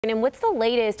And what's the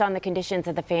latest on the conditions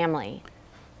of the family?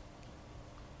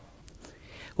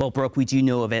 Well, Brooke, we do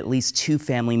know of at least 2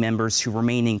 family members who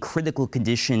remain in critical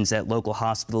conditions at local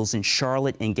hospitals in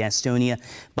Charlotte and Gastonia,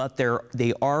 but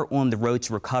they are on the road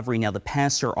to recovery. Now, the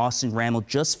pastor, Austin Rammel,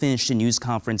 just finished a news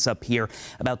conference up here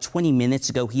about 20 minutes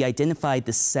ago. He identified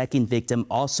the second victim,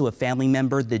 also a family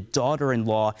member, the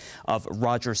daughter-in-law of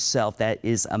Roger Self. That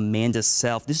is Amanda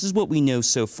Self. This is what we know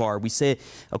so far. We say,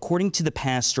 according to the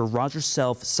pastor, Roger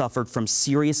Self suffered from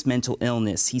serious mental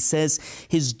illness. He says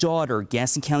his daughter,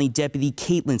 Gaston County Deputy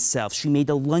Caitlin Self, she made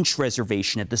a lunch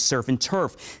reservation at the Surf and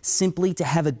Turf simply to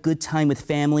have a good time with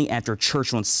family after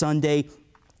church on Sunday.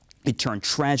 It turned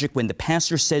tragic when the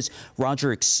pastor says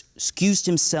Roger excused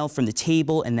himself from the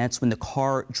table, and that's when the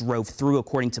car drove through,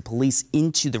 according to police,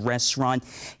 into the restaurant.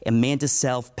 Amanda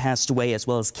Self passed away, as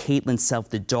well as Caitlin Self,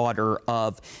 the daughter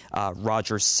of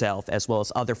Roger Self, as well as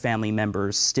other family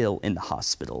members still in the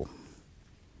hospital.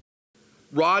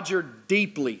 Roger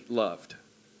deeply loved.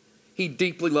 He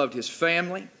deeply loved his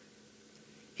family.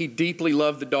 He deeply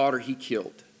loved the daughter he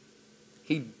killed.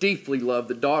 He deeply loved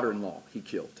the daughter-in-law he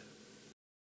killed.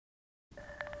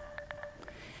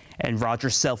 And Roger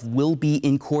Self will be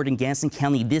in court in Gaston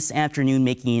County this afternoon,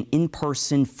 making an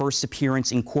in-person first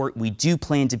appearance in court. We do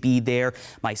plan to be there.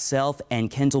 Myself and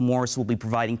Kendall Morris will be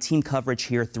providing team coverage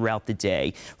here throughout the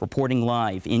day. Reporting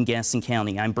live in Gaston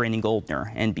County, I'm Brandon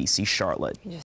Goldner, NBC Charlotte.